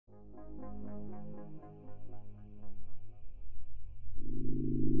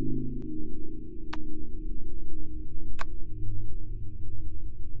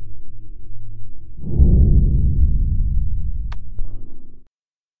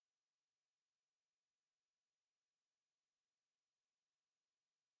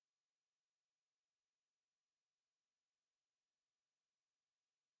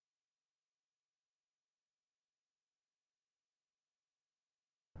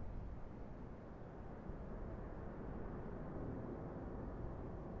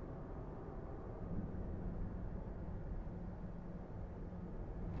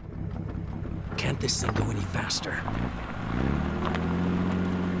can't this thing go any faster?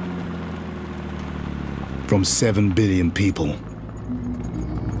 From 7 billion people,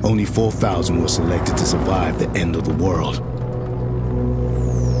 only 4,000 were selected to survive the end of the world.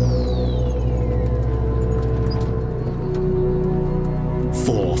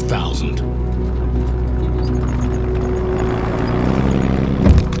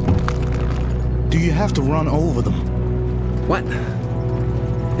 Do you have to run over them? What?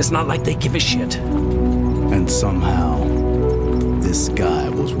 It's not like they give a shit. And somehow, this guy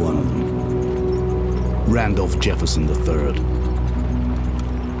was one of them. Randolph Jefferson III.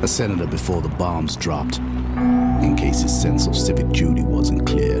 A senator before the bombs dropped, in case his sense of civic duty wasn't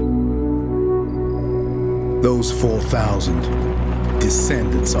clear. Those 4,000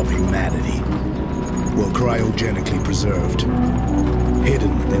 descendants of humanity were cryogenically preserved,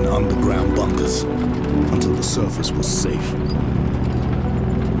 hidden in underground bunkers until the surface was safe.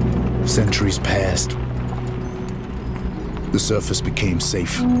 Centuries passed. The surface became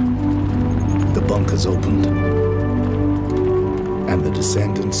safe. The bunkers opened, and the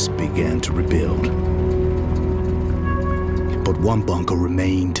descendants began to rebuild. But one bunker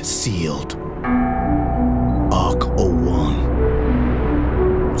remained sealed. Arc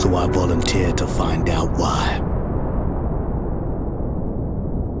 01. So I volunteered to find out why.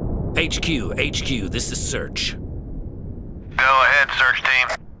 HQ, this is Search. Go ahead, search team.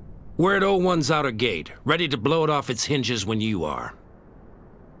 We're at 01's outer gate, ready to blow it off its hinges when you are.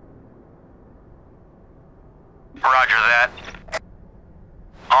 Roger that.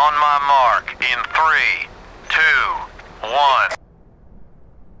 On my mark, in 3, 2, 1.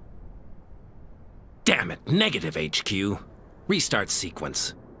 Damn it, negative HQ. Restart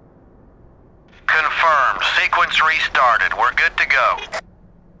sequence. Confirmed. Sequence restarted. We're good to go.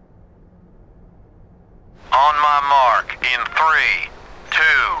 On my mark, in 3, 2,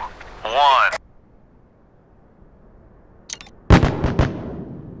 1.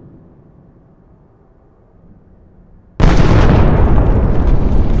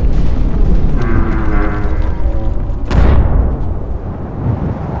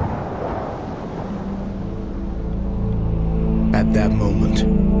 At that moment,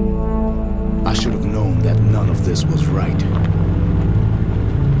 I should have known that none of this was right.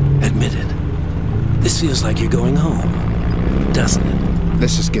 Admit it. This feels like you're going home, doesn't it?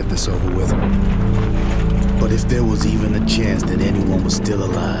 Let's just get this over with. But if there was even a chance that anyone was still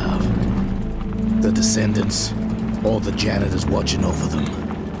alive, the descendants, or the janitors watching over them,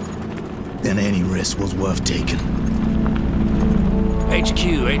 then any risk was worth taking. HQ,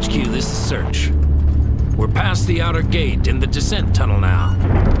 this is Search. We're past the outer gate in the descent tunnel now.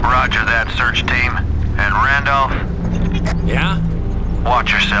 Roger that, search team. And Randolph? Yeah?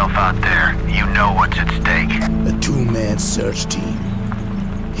 Watch yourself out there. You know what's at stake. A two-man search team.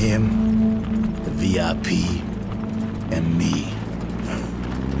 Him, the VIP, and me.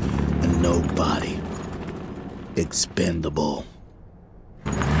 And nobody. Expendable.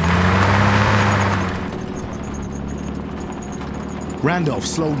 Randolph,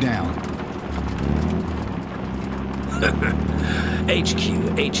 slow down.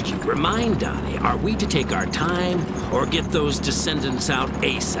 HQ, remind Donnie, are we to take our time or get those descendants out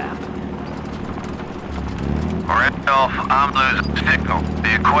ASAP? Randolph, I'm losing signal.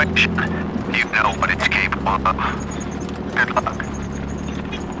 The equation, you know what it's capable of. Good luck.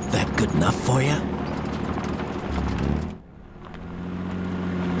 That good enough for you?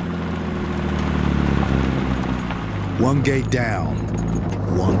 One gate down,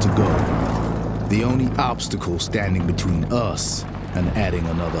 one to go. The only obstacle standing between us and adding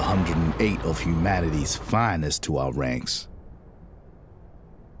another 108 of humanity's finest to our ranks.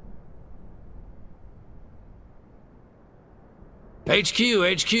 HQ,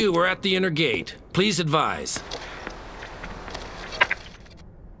 we're at the inner gate. Please advise.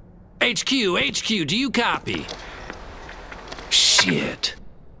 HQ, do you copy? Shit.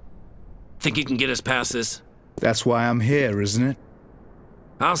 Think you can get us past this? That's why I'm here, isn't it?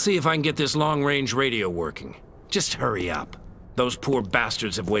 I'll see if I can get this long-range radio working. Just hurry up. Those poor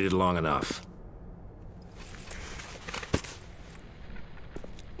bastards have waited long enough.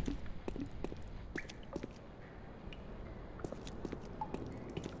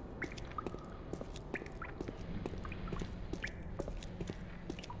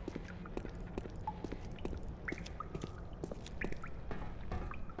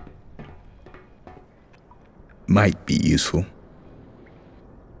 Might be useful.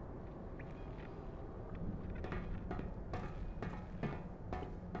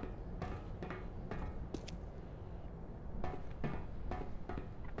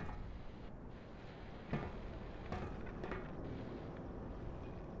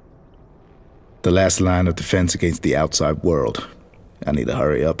 The last line of defense against the outside world. I need to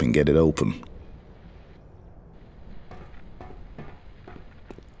hurry up and get it open.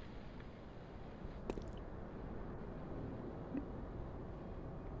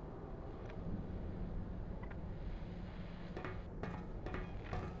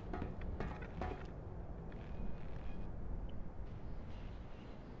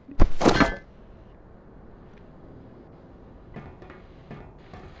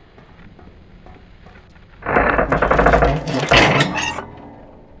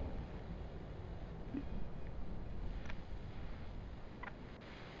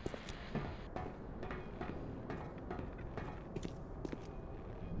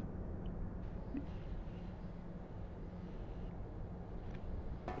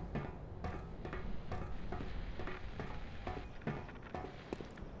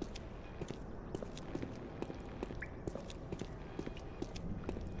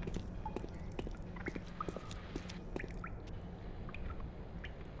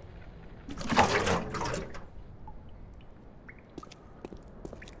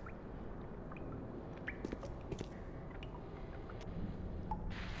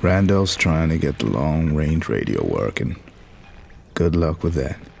 Randall's trying to get the long-range radio working. Good luck with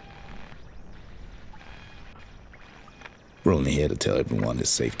that. We're only here to tell everyone it's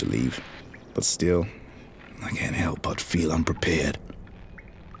safe to leave. But still, I can't help but feel unprepared.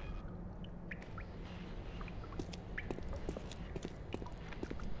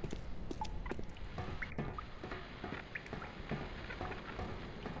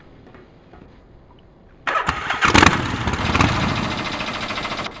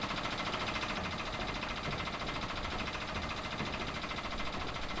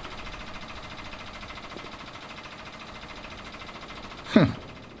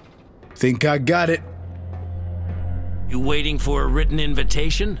 Think I got it. You waiting for a written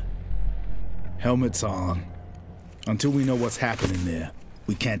invitation? Helmets on. Until we know what's happening there,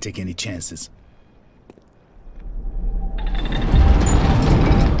 we can't take any chances.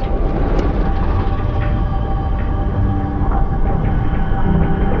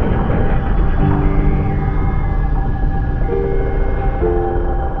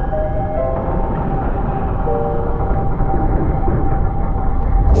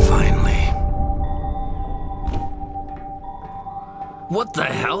 What the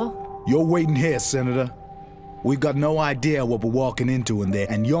hell? You're waiting here, Senator. We've got no idea what we're walking into in there,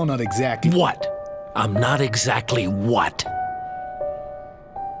 and you're not exactly— What? I'm not exactly what?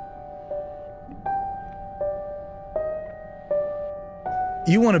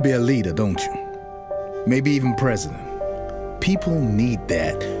 You want to be a leader, don't you? Maybe even president. People need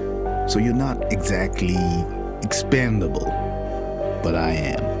that, so you're not exactly expendable. But I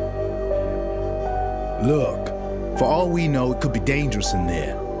am. Look. For all we know, it could be dangerous in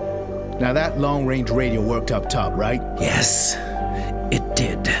there. Now that long-range radio worked up top, right? Yes, it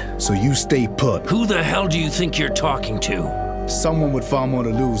did. So you stay put. Who the hell do you think you're talking to? Someone with far more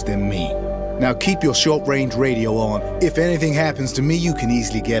to lose than me. Now keep your short-range radio on. If anything happens to me, you can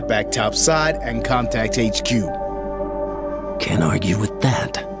easily get back topside and contact HQ. Can't argue with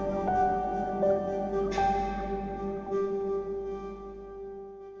that.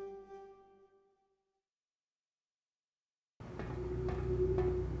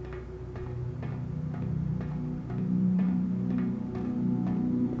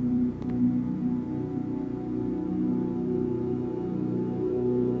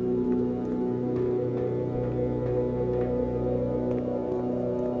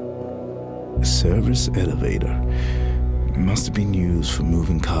 Service elevator. Must have been used for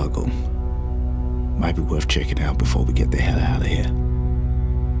moving cargo. Might be worth checking out before we get the hell out of here.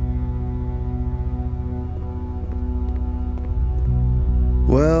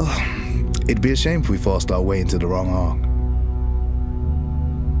 Well, it'd be a shame if we forced our way into the wrong arc.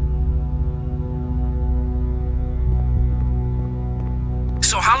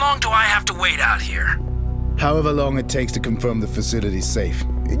 So how long do I have to wait out here? However long it takes to confirm the facility's safe.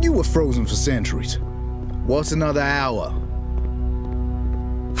 You were frozen for centuries. What's another hour?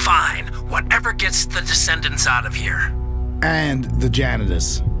 Fine. Whatever gets the Descendants out of here. And the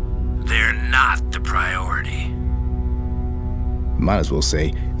janitors. They're not the priority. Might as well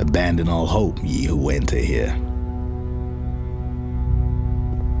say, abandon all hope, ye who enter here.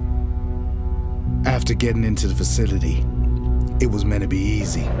 After getting into the facility, it was meant to be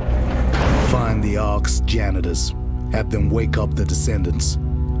easy. Find the Ark's janitors, have them wake up the Descendants,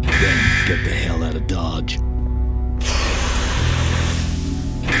 then get the hell out of Dodge.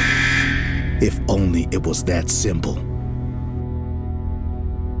 If only it was that simple.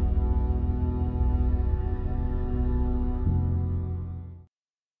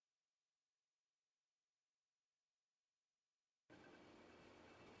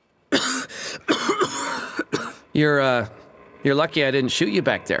 You're lucky I didn't shoot you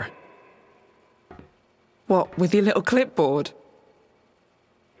back there. What, with your little clipboard?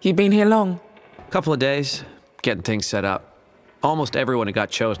 You been here long? Couple of days, getting things set up. Almost everyone who got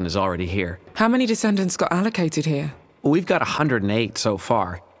chosen is already here. How many Descendants got allocated here? We've got 108 so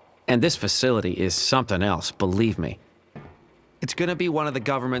far, and this facility is something else, believe me. It's gonna be one of the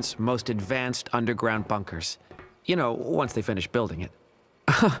government's most advanced underground bunkers. You know, once they finish building it.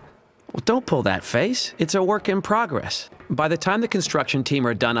 Well, don't pull that face. It's a work in progress. By the time the construction team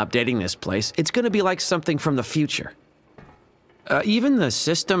are done updating this place, it's gonna be like something from the future. Even the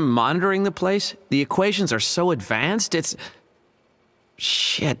system monitoring the place, the equations are so advanced, it's...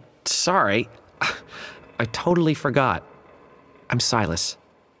 Shit, sorry. I totally forgot. I'm Silas,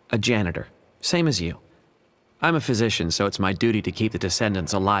 a janitor, same as you. I'm a physician, so it's my duty to keep the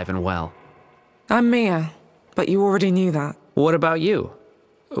Descendants alive and well. I'm Mia, but you already knew that. What about you?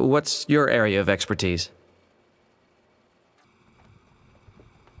 What's your area of expertise?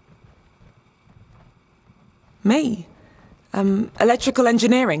 Me? Electrical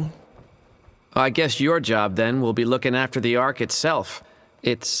engineering. I guess your job, then, will be looking after the Ark itself.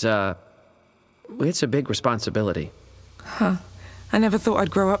 It's a big responsibility. Huh. I never thought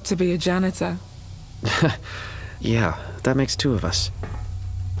I'd grow up to be a janitor. Yeah, that makes two of us.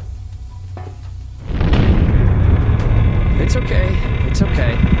 It's okay. It's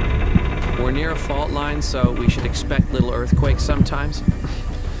okay. We're near a fault line, so we should expect little earthquakes sometimes.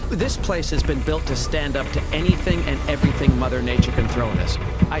 This place has been built to stand up to anything and everything Mother Nature can throw at us.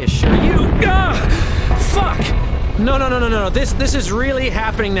 I assure you. Fuck! No. This is really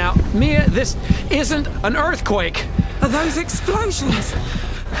happening now. Mia, this isn't an earthquake. Are those explosions?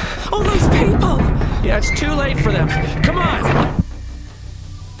 All those people! Yeah, it's too late for them. Come on!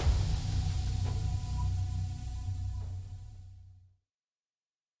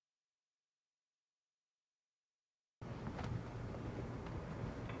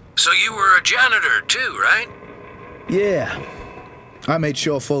 So you were a janitor too, right? Yeah. I made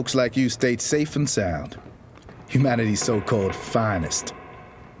sure folks like you stayed safe and sound. Humanity's so-called finest.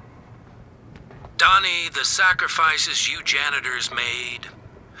 Donnie, the sacrifices you janitors made,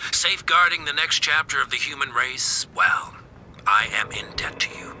 safeguarding the next chapter of the human race, well, I am in debt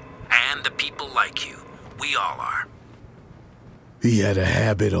to you. And the people like you. We all are. He had a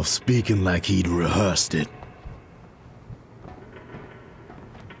habit of speaking like he'd rehearsed it.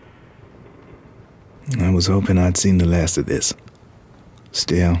 I was hoping I'd seen the last of this.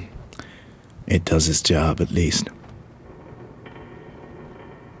 Still, it does its job at least.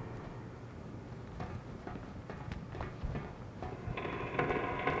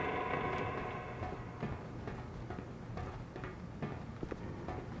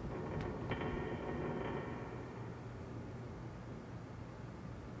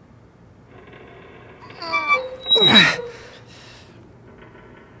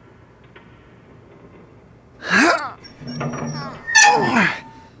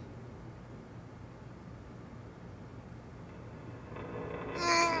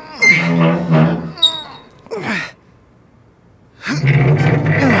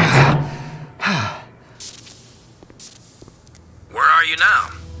 Where are you now?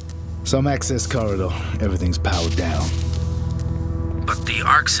 Some access corridor. Everything's powered down. But the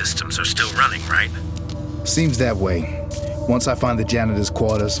Ark systems are still running, right? Seems that way. Once I find the janitor's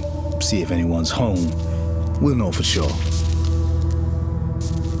quarters, see if anyone's home, we'll know for sure.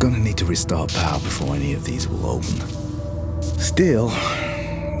 Gonna need to restart power before any of these will open. Still,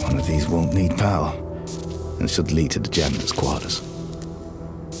 one of these won't need power, and should lead to the janitor's quarters.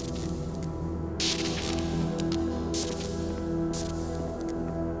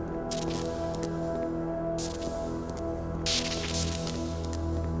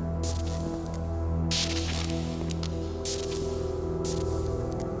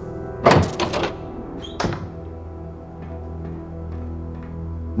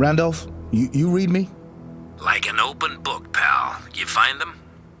 Randolph, you read me? Like an open book, pal. You find them?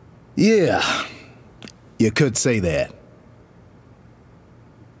 Yeah, you could say that.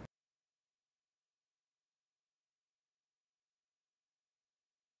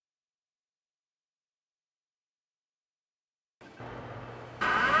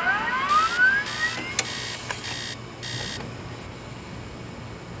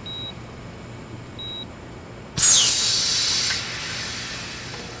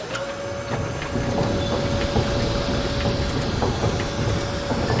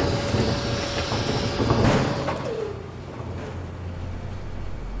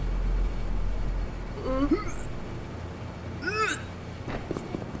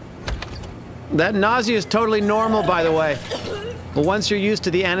 That nausea is totally normal, by the way. But once you're used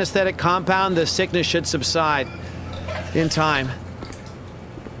to the anesthetic compound, the sickness should subside. In time.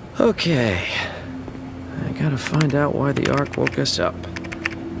 Okay. I gotta find out why the Ark woke us up.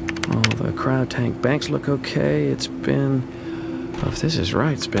 All the cryo tank banks look okay. It's been... oh, if this is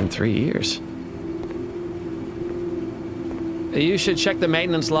right, it's been 3 years. You should check the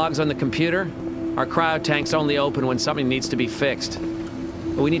maintenance logs on the computer. Our cryo tanks only open when something needs to be fixed.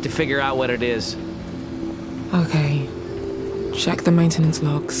 But we need to figure out what it is. Okay. Check the maintenance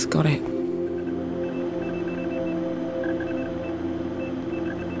logs. Got it.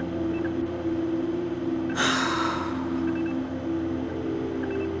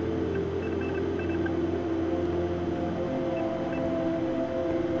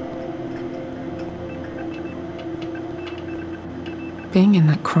 Being in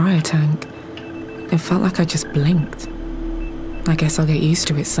that cryo tank, it felt like I just blinked. I guess I'll get used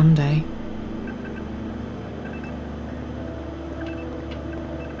to it someday.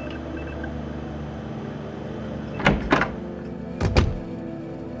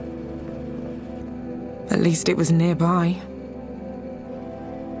 At least it was nearby.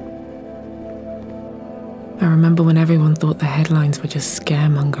 I remember when everyone thought the headlines were just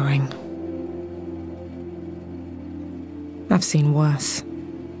scaremongering. I've seen worse.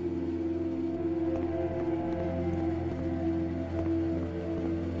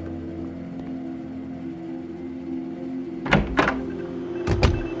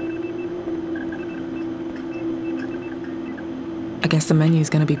 I guess the menu's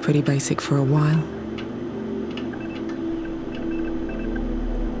gonna be pretty basic for a while.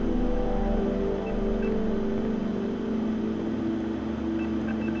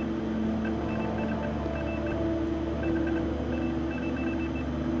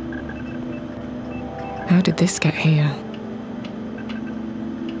 How did this get here?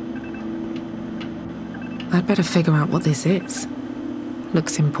 I'd better figure out what this is.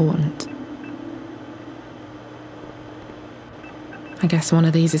 Looks important. I guess one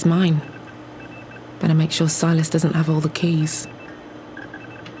of these is mine. Better make sure Silas doesn't have all the keys.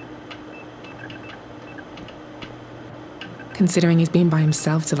 Considering he's been by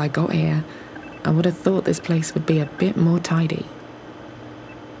himself till I got here, I would have thought this place would be a bit more tidy.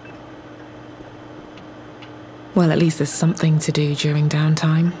 Well, at least there's something to do during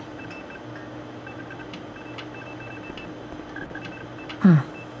downtime. Huh.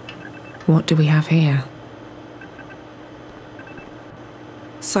 What do we have here?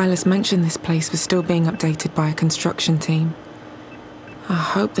 Silas mentioned this place was still being updated by a construction team. I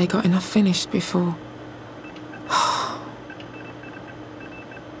hope they got enough finished before...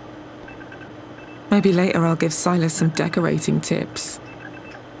 Maybe later I'll give Silas some decorating tips.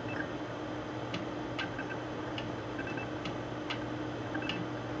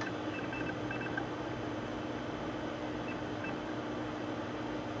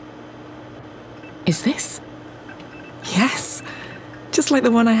 Is this? Yes! Just like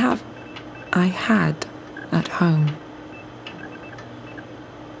the one I had at home.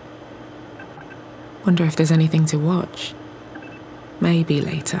 Wonder if there's anything to watch. Maybe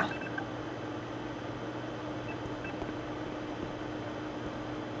later.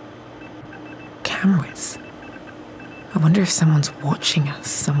 Cameras. I wonder if someone's watching us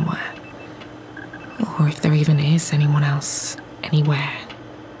somewhere. Or if there even is anyone else, anywhere.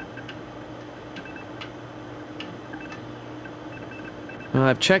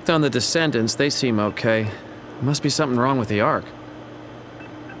 I've checked on the Descendants. They seem okay. Must be something wrong with the Ark.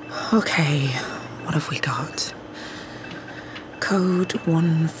 Okay, what have we got? Code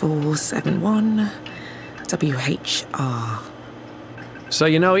 1471 WHR. So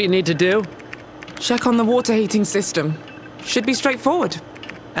you know what you need to do? Check on the water heating system. Should be straightforward.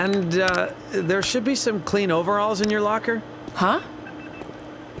 And, there should be some clean overalls in your locker? Huh?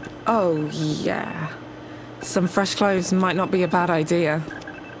 Oh, yeah. Some fresh clothes might not be a bad idea.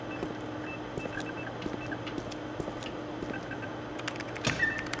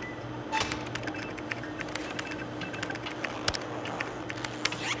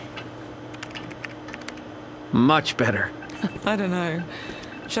 Much better. I don't know.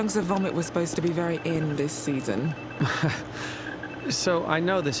 Chunks of vomit were supposed to be very in this season. So, I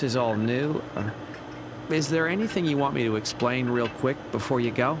know this is all new. Is there anything you want me to explain real quick before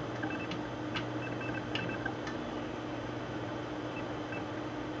you go?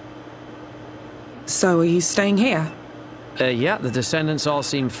 So, are you staying here? Yeah, the Descendants all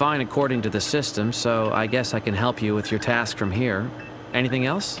seem fine according to the system, so I guess I can help you with your task from here. Anything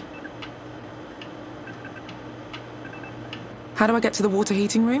else? How do I get to the water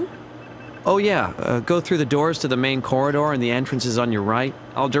heating room? Oh yeah, go through the doors to the main corridor and the entrance is on your right.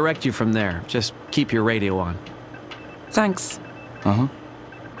 I'll direct you from there. Just keep your radio on. Thanks. Uh-huh.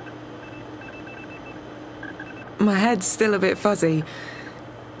 My head's still a bit fuzzy.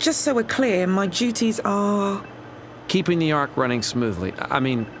 Just so we're clear, my duties are... Keeping the Ark running smoothly. I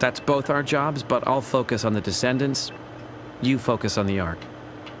mean, that's both our jobs, but I'll focus on the Descendants. You focus on the Ark.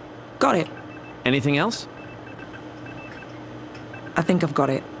 Got it. Anything else? I think I've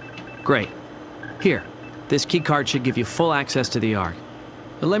got it. Great. Here, this keycard should give you full access to the Ark.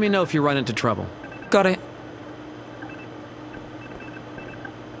 Let me know if you run into trouble. Got it.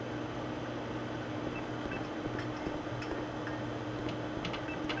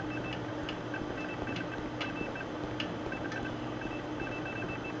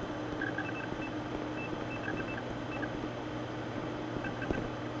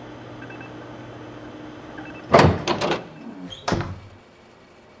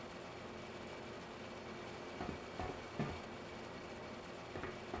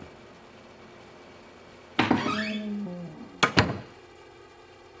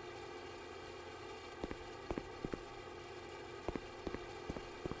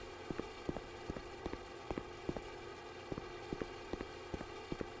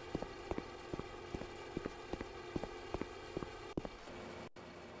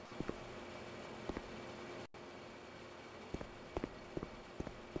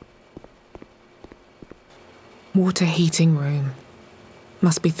 Water heating room.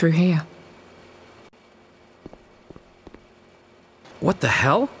 Must be through here. What the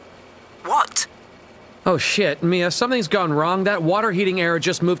hell? What? Oh shit, Mia, something's gone wrong. That water heating error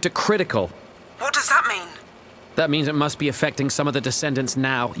just moved to critical. What does that mean? That means it must be affecting some of the Descendants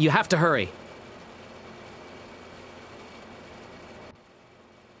now. You have to hurry.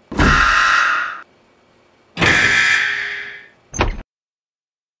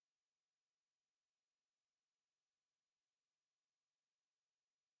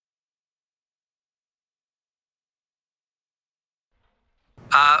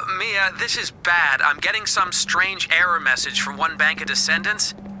 Mia, this is bad. I'm getting some strange error message from one bank of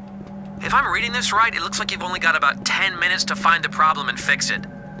Descendants. If I'm reading this right, it looks like you've only got about 10 minutes to find the problem and fix it.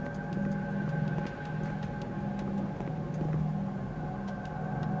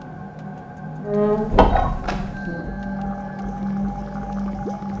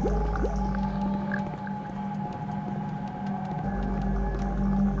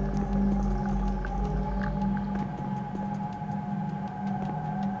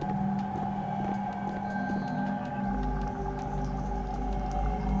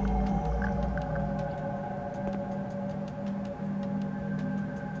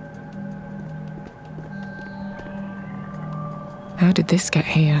 How did this get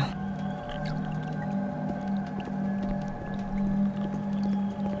here?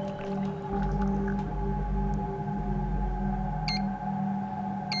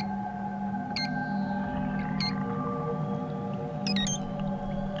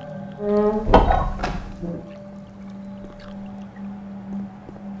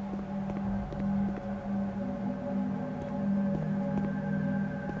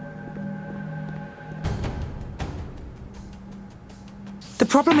 The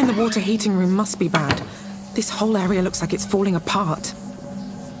problem in the water heating room must be bad. This whole area looks like it's falling apart.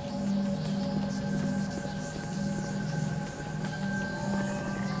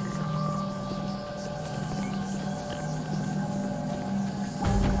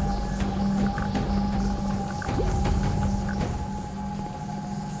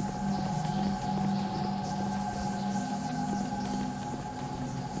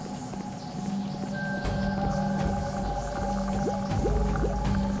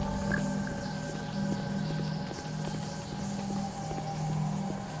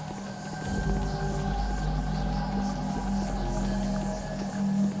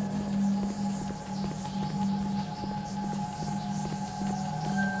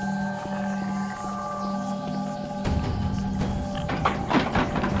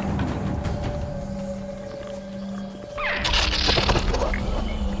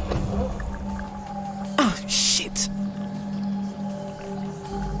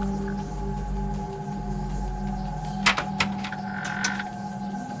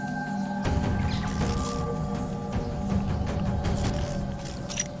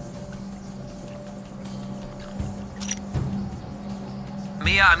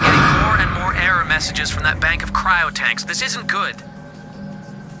 Mia, I'm getting more and more error messages from that bank of cryo tanks. This isn't good.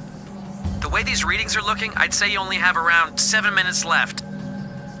 The way these readings are looking, I'd say you only have around 7 minutes left.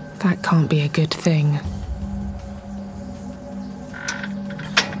 That can't be a good thing.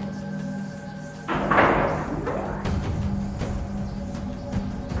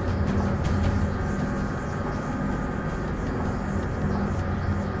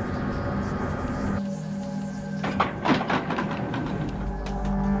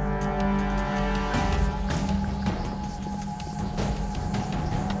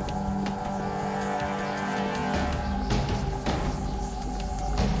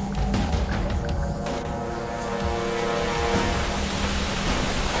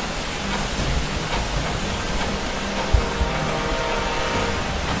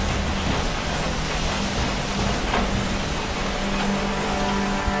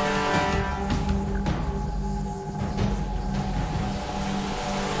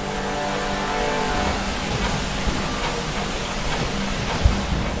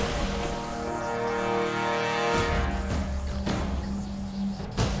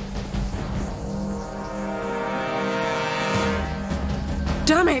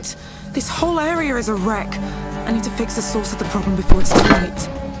 Damn it! This whole area is a wreck. I need to fix the source of the problem before it's too late.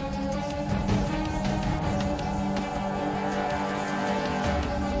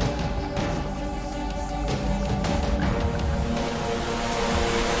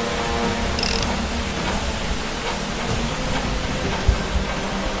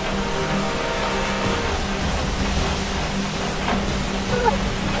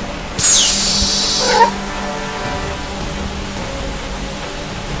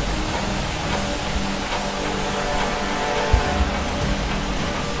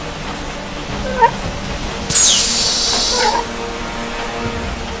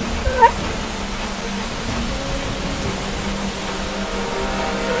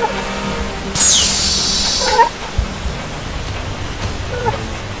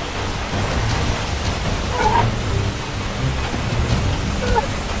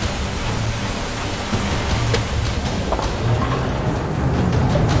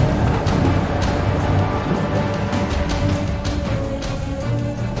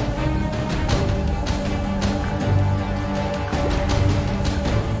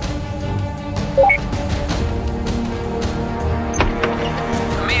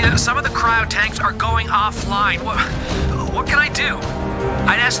 Some of the cryo tanks are going offline. What can I do?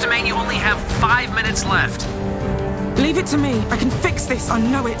 I'd estimate you only have 5 minutes left. Leave it to me. I can fix this. I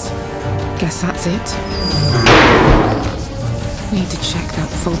know it. Guess that's it. Need to check that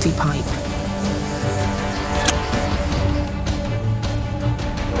faulty pipe.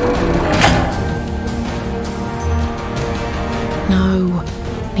 No.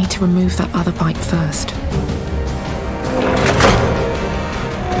 Need to remove that other pipe first.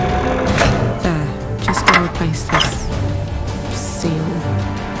 Just gotta replace this seal.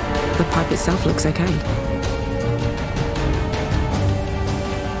 The pipe itself looks okay.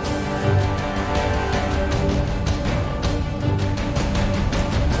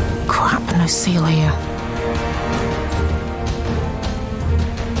 Crap, no seal here.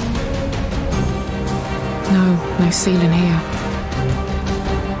 No seal in here.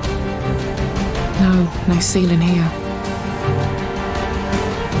 No seal in here.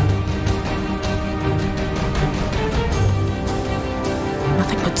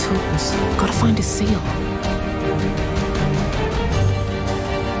 Tools. Gotta find a seal.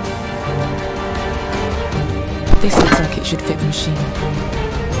 This looks like it should fit the machine.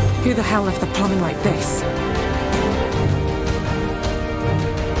 Who the hell left the plumbing like this?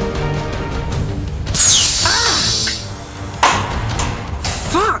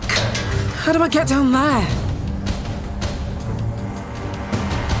 Fuck! How do I get down there?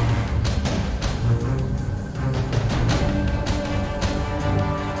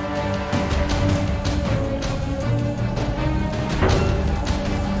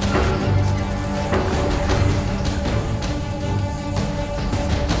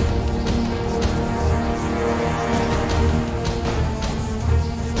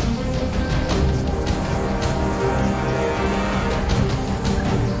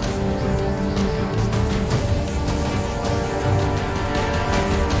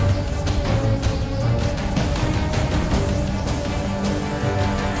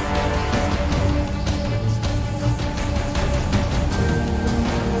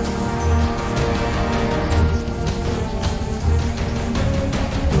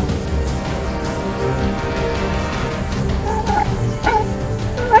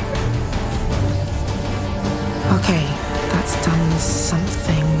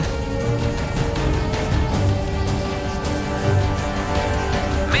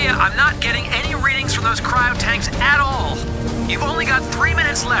 I'm not getting any readings from those cryo tanks at all. You've only got 3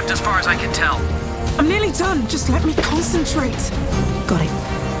 minutes left as far as I can tell. I'm nearly done. Just let me concentrate. Got it.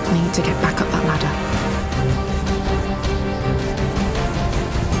 Need to get back up that ladder.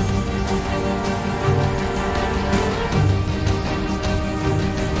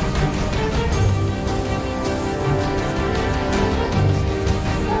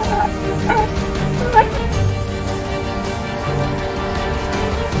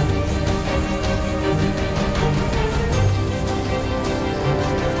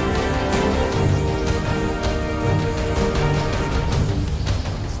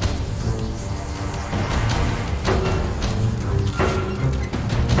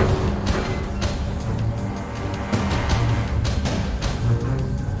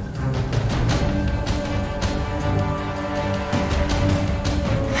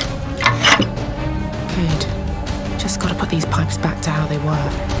 These pipes back to how they were.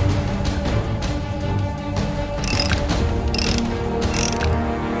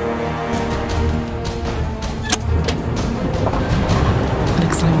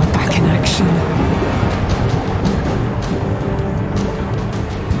 Looks like we're back in action.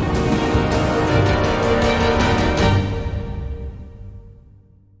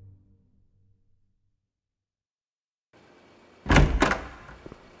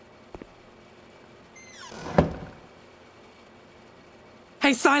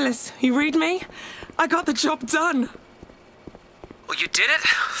 Hey, Silas, you read me? I got the job done. Well, you did it?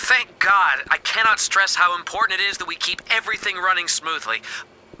 Thank God. I cannot stress how important it is that we keep everything running smoothly.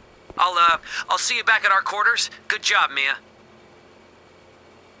 I'll see you back at our quarters. Good job, Mia.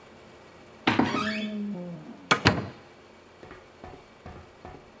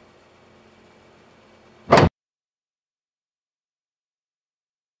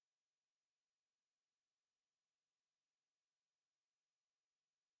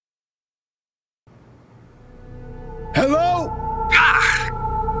 Hello? Ah!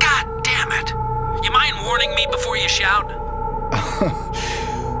 God damn it! You mind warning me before you shout?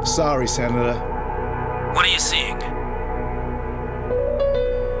 Sorry, Senator. What are you seeing?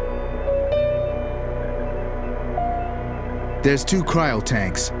 There's 2 cryo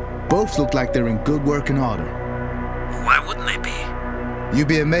tanks. Both look like they're in good working order. Why wouldn't they be? You'd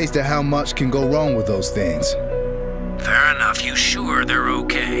be amazed at how much can go wrong with those things. Fair enough. You sure they're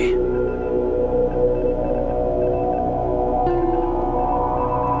okay?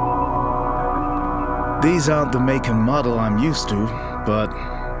 These aren't the make and model I'm used to, but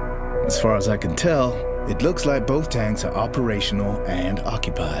as far as I can tell, it looks like both tanks are operational and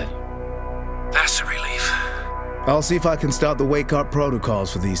occupied. That's a relief. I'll see if I can start the wake-up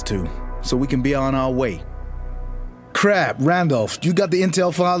protocols for these 2, so we can be on our way. Crap, Randolph, you got the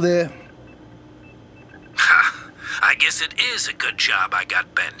intel file there? Ha! I guess it is a good job I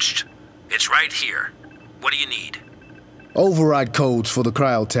got benched. It's right here. What do you need? Override codes for the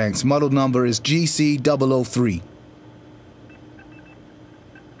cryo tanks. Model number is GC003.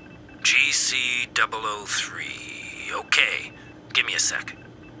 GC003. Okay. Give me a sec.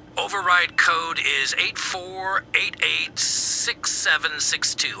 Override code is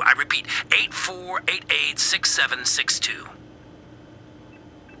 84886762. I repeat, 84886762.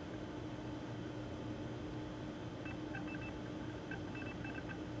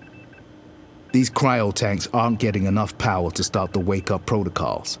 These cryo tanks aren't getting enough power to start the wake-up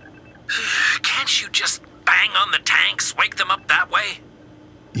protocols. Can't you just bang on the tanks, wake them up that way?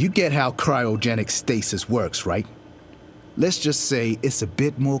 You get how cryogenic stasis works, right? Let's just say it's a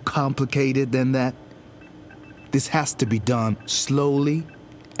bit more complicated than that. This has to be done slowly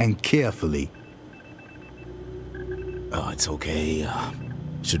and carefully. Oh, it's okay.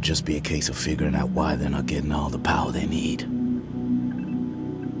 Should just be a case of figuring out why they're not getting all the power they need.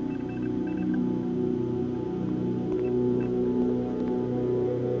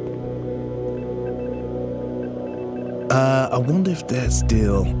 I wonder if that's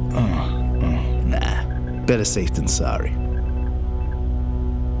still... nah. Better safe than sorry.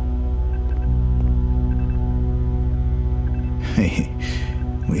 Hey,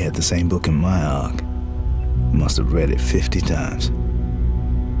 we had the same book in my arc. Must have read it 50 times.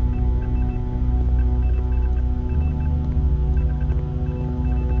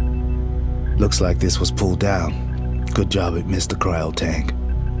 Looks like this was pulled down. Good job it missed the cryo tank.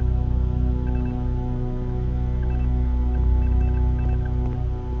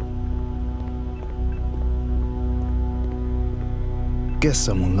 Guess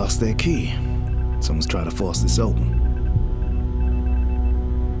someone lost their key. Someone's trying to force this open.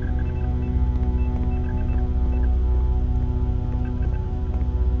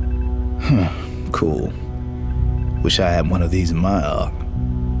 Huh, cool. Wish I had one of these in my arc.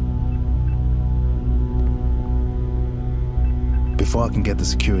 Before I can get the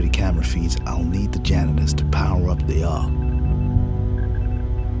security camera feeds, I'll need the janitors to power up the arc.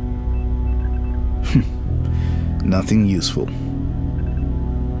 Nothing useful.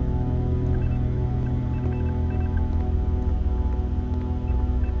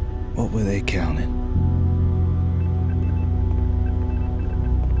 What were they counting?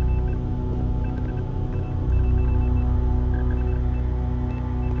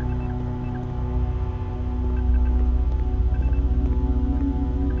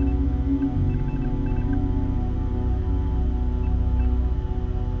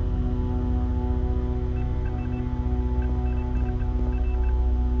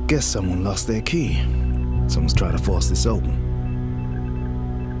 Guess someone lost their key. Someone's trying to force this open.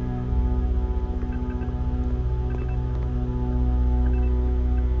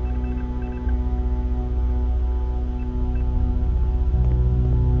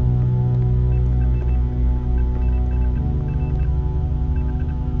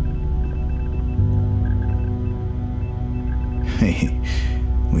 Hey,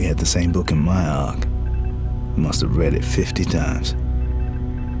 we had the same book in my arc. Must have read it 50 times.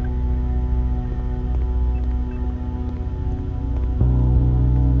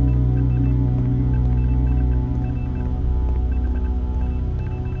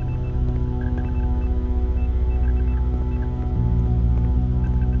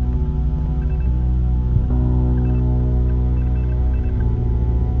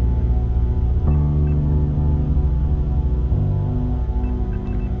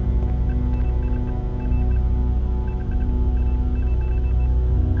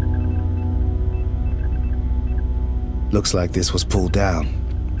 Looks like this was pulled down.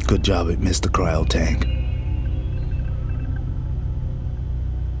 Good job it missed the cryo tank.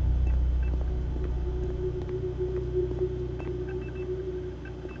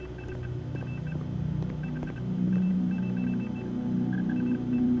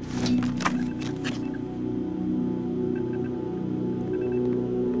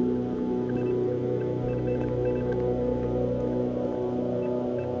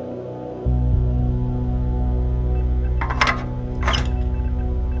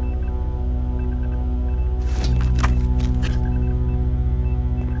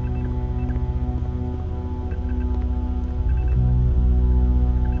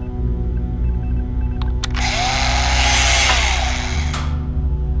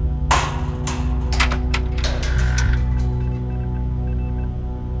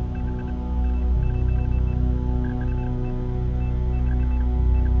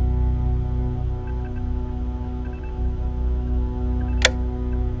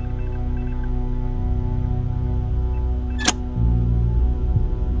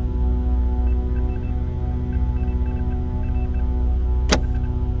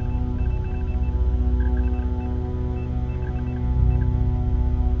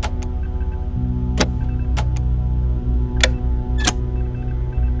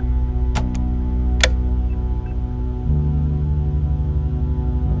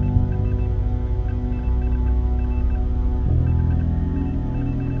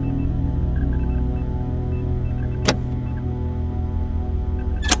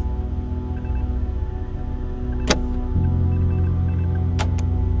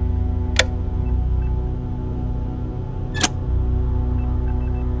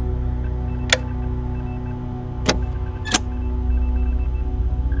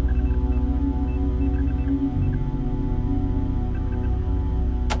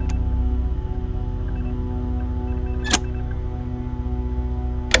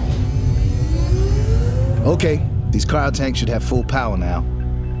 Okay, these cryo tanks should have full power now.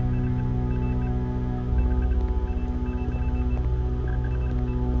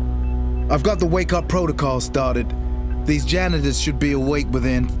 I've got the wake-up protocol started. These janitors should be awake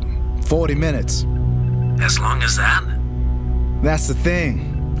within 40 minutes. As long as that? That's the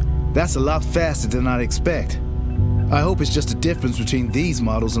thing. That's a lot faster than I'd expect. I hope it's just a difference between these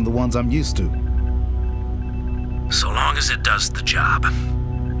models and the ones I'm used to. So long as it does the job.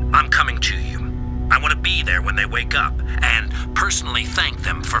 I'm coming to you. I want to be there when they wake up, and personally thank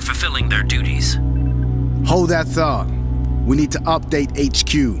them for fulfilling their duties. Hold that thought. We need to update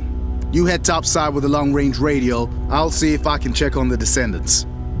HQ. You head topside with a long-range radio. I'll see if I can check on the Descendants.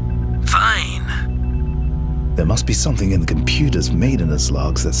 Fine. There must be something in the computer's maintenance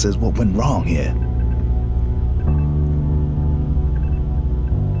logs that says what went wrong here.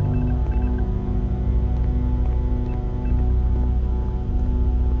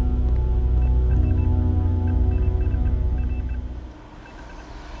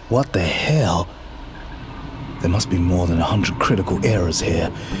 What the hell? There must be more than 100 critical errors here.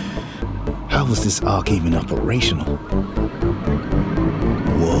 How was this arc even operational?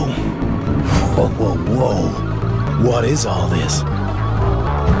 Whoa. Whoa, whoa, whoa. What is all this?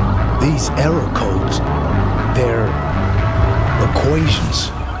 These error codes, they're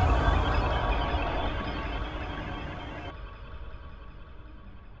equations.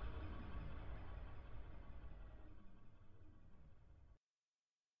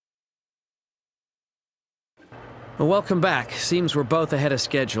 Well, welcome back. Seems we're both ahead of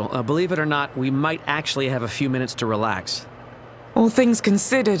schedule. Believe it or not, we might actually have a few minutes to relax. All things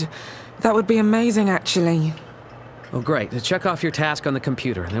considered, that would be amazing, actually. Oh, great. Check off your task on the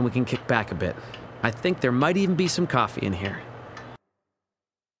computer, and then we can kick back a bit. I think there might even be some coffee in here.